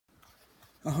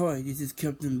Ahoy, this is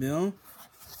Captain Bill,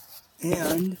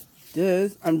 and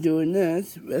I'm doing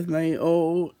this with my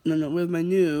with my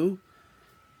new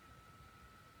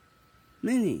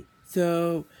Mini.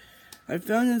 So, I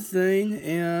found this thing,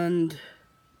 and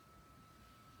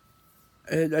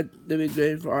that'd be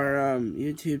great for our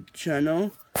YouTube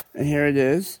channel, and here it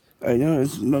is. I know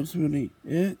this looks really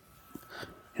it.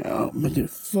 I'll make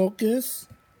it focus.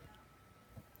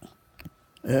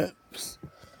 Oops.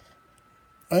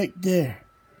 Right there.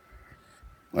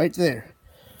 Right there.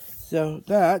 So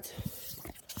that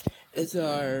is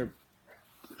our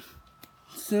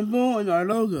symbol and our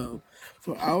logo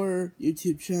for our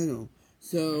YouTube channel.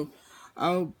 So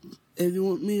if you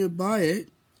want me to buy it,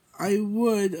 I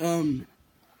would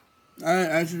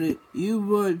you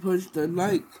would push the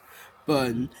like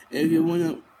button if you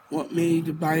want me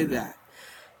to buy that.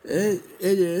 It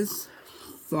is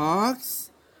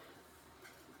Fox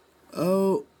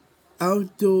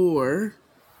Outdoor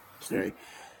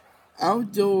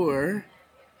Outdoor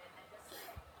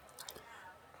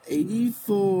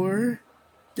 84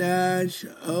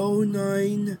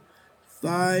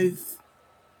 095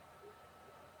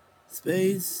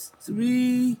 space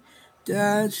 3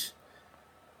 dash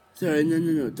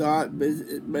dot by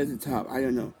the top, I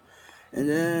don't know, and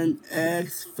then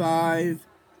X5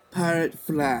 pirate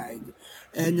flag,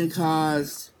 and it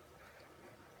costs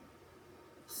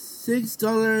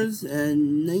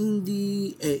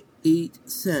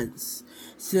 $6.98.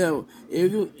 So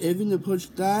if you push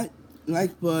that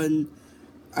like button,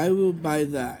 I will buy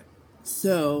that.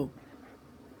 So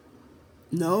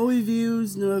no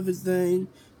reviews, no everything.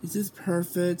 It's just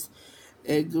perfect.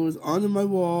 It goes onto my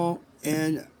wall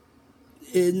and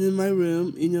in my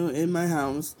room, in my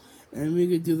house, and we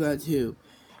could do that too.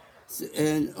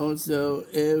 And also,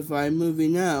 if I'm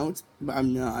moving out, but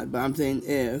I'm not, but I'm saying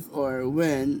if or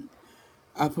when,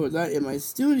 I'll put that in my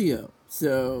studio.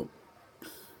 So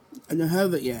I don't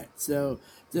have it yet. So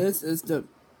this is the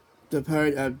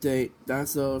pirate update.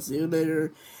 That's all. See you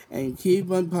later, and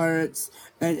keep on pirates.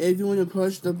 And if you want to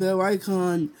push the bell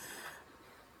icon,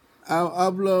 I'll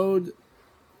upload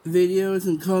videos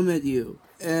and comment you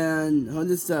and all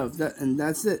this stuff.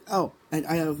 That's it. Oh, and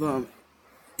I have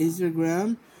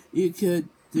Instagram. You could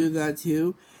do that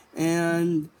too.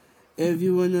 And if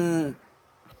you wanna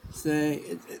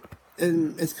say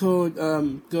it's called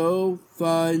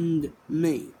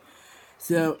GoFundMe.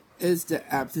 So it's the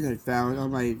app that I found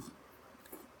on my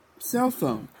cell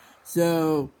phone.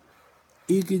 So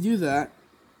you could do that.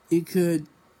 You could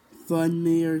fund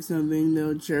me or something,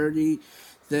 no charity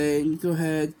thing. Go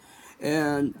ahead.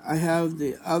 And I have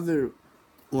the other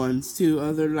ones too,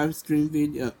 other live stream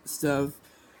video stuff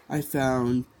I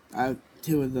found. I have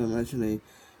two of them actually.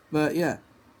 But yeah.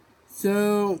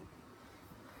 So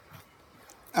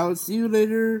I'll see you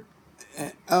later.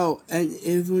 Oh, and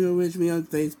if you want to reach me on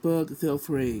Facebook, feel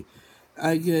free.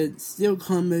 I could still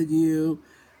comment you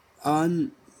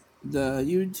on the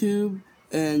YouTube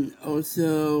and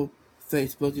also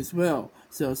Facebook as well.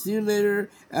 So see you later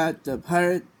at the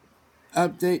pirate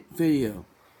update video.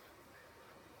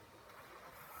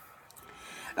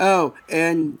 Oh,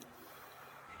 and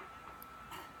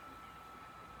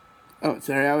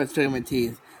sorry, I was checking my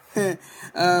teeth.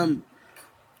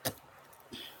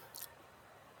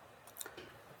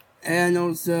 And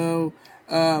also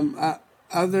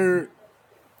other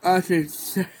actually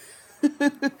sorry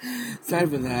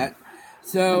for that.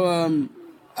 So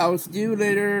I'll see you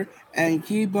later and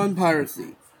keep on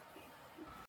piracy.